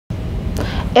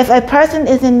If a person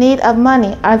is in need of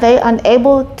money, are they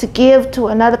unable to give to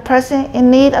another person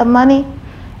in need of money?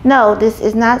 No, this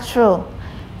is not true.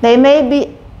 They may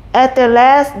be at their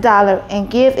last dollar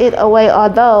and give it away,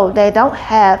 although they don't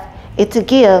have it to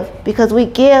give, because we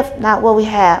give not what we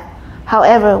have,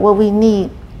 however, what we need.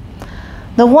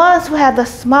 The ones who have the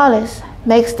smallest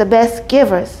makes the best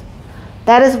givers.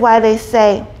 That is why they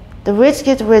say, the rich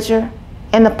gets richer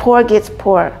and the poor gets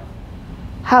poorer.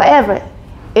 However,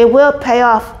 it will pay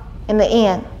off in the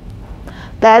end.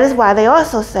 That is why they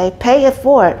also say, pay it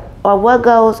forward, or what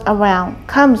goes around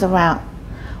comes around.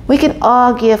 We can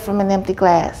all give from an empty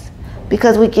glass,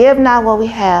 because we give not what we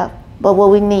have, but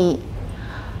what we need.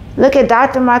 Look at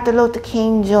Dr. Martin Luther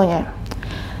King Jr.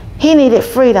 He needed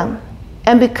freedom,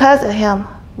 and because of him,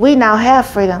 we now have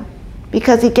freedom,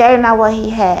 because he gave not what he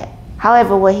had,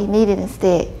 however, what he needed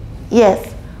instead.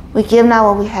 Yes, we give not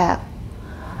what we have,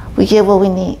 we give what we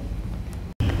need.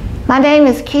 My name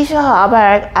is Kisha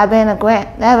Hallberg. I've been a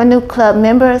Grant Avenue Club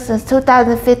member since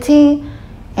 2015,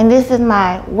 and this is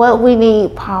my What We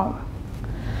Need poem.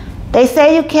 They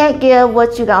say you can't give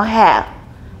what you don't have.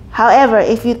 However,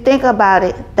 if you think about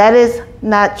it, that is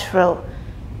not true.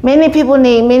 Many people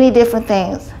need many different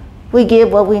things. We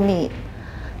give what we need.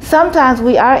 Sometimes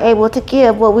we are able to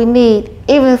give what we need,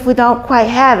 even if we don't quite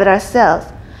have it ourselves,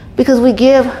 because we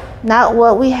give not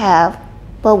what we have,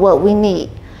 but what we need.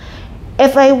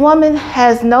 If a woman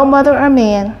has no mother or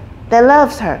man that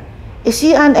loves her, is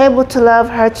she unable to love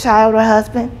her child or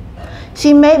husband?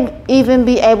 She may even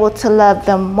be able to love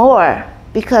them more,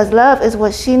 because love is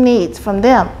what she needs from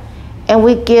them, and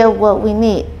we give what we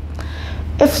need.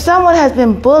 If someone has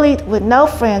been bullied with no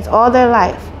friends all their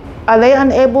life, are they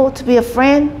unable to be a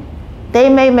friend? They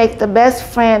may make the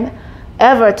best friend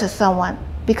ever to someone,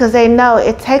 because they know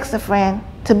it takes a friend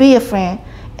to be a friend,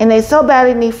 and they so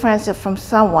badly need friendship from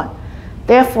someone.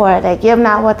 Therefore, they give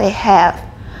not what they have,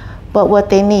 but what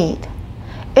they need.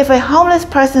 If a homeless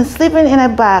person sleeping in a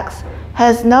box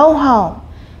has no home,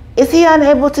 is he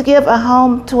unable to give a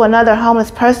home to another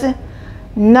homeless person?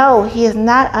 No, he is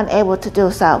not unable to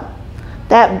do so.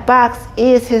 That box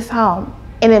is his home,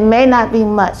 and it may not be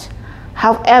much.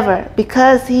 However,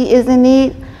 because he is in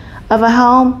need of a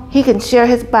home, he can share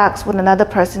his box with another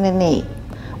person in need.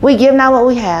 We give not what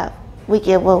we have, we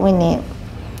give what we need.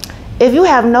 If you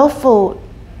have no food,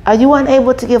 are you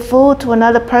unable to give food to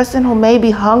another person who may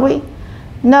be hungry?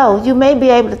 No, you may be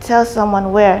able to tell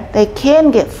someone where they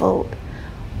can get food.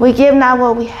 We give not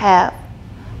what we have,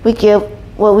 we give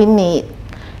what we need.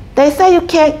 They say you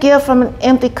can't give from an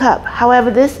empty cup.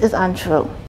 However, this is untrue.